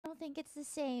think it's the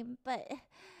same, but It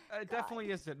God,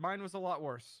 definitely isn't. Mine was a lot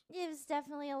worse. it was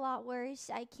definitely a lot worse.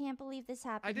 I can't believe this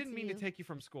happened I didn't to mean you. to take you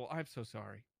from school. I'm so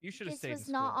sorry. You should have This stayed in was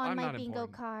not school. on I'm my not bingo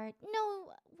important. card.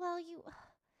 No, well, you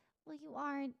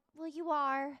aren't. Well, you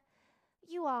are.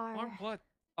 You Or are. what?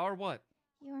 Or what?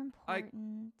 You're I.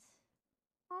 important.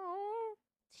 Oh,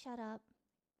 Shut up.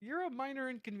 you're a minor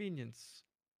inconvenience.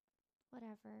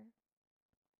 Whatever.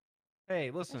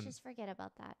 Hey, Let's listen. just forget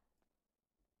about that.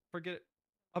 Forget it.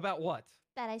 About what?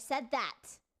 That I said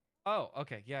that. Oh,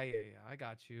 okay. Yeah. I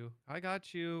got you. I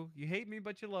got you. You hate me,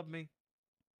 but you love me.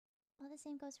 Well, the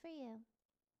same goes for you.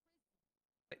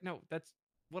 No, that's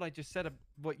what I just said.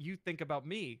 What you think about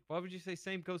me. Why would you say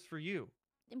same goes for you?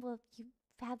 Well, you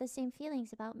have the same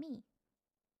feelings about me.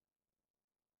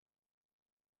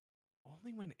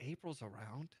 Only when April's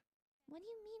around. What do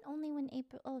you mean only when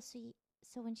April? Oh, so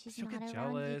when she's She'll not get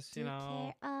around, you jealous, you do care.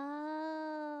 know.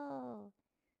 Oh.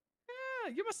 Yeah,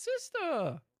 you're my sister.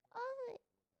 Oh.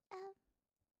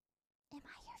 Am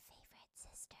I your favorite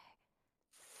sister?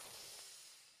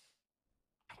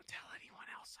 Don't tell anyone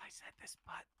else I said this,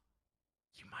 but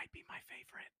you might be my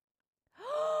favorite.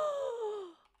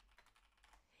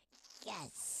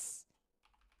 Yes.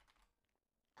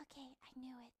 Okay, I knew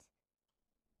it.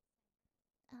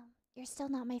 You're still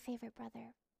not my favorite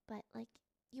brother, but like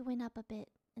you went up a bit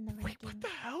in the Wait, ranking. what the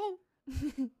hell?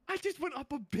 I just went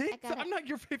up a bit. I'm not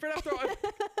your favorite after all.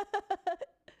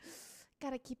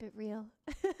 Gotta keep it real.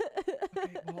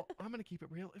 Okay, well, I'm gonna keep it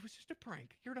real. It was just a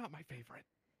prank. You're not my favorite.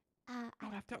 I You'll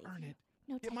don't have to believe earn you. it.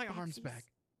 No Get my take arms backsies. back.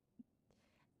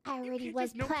 I You already can't was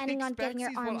just no planning on takes getting your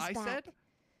backsies what arms I back. said.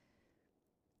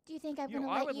 Do you think I'm You know,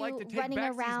 gonna I let would like you to take running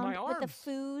backsies my around with the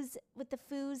arms.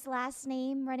 foos last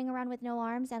name, running around with no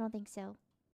arms? I don't think so.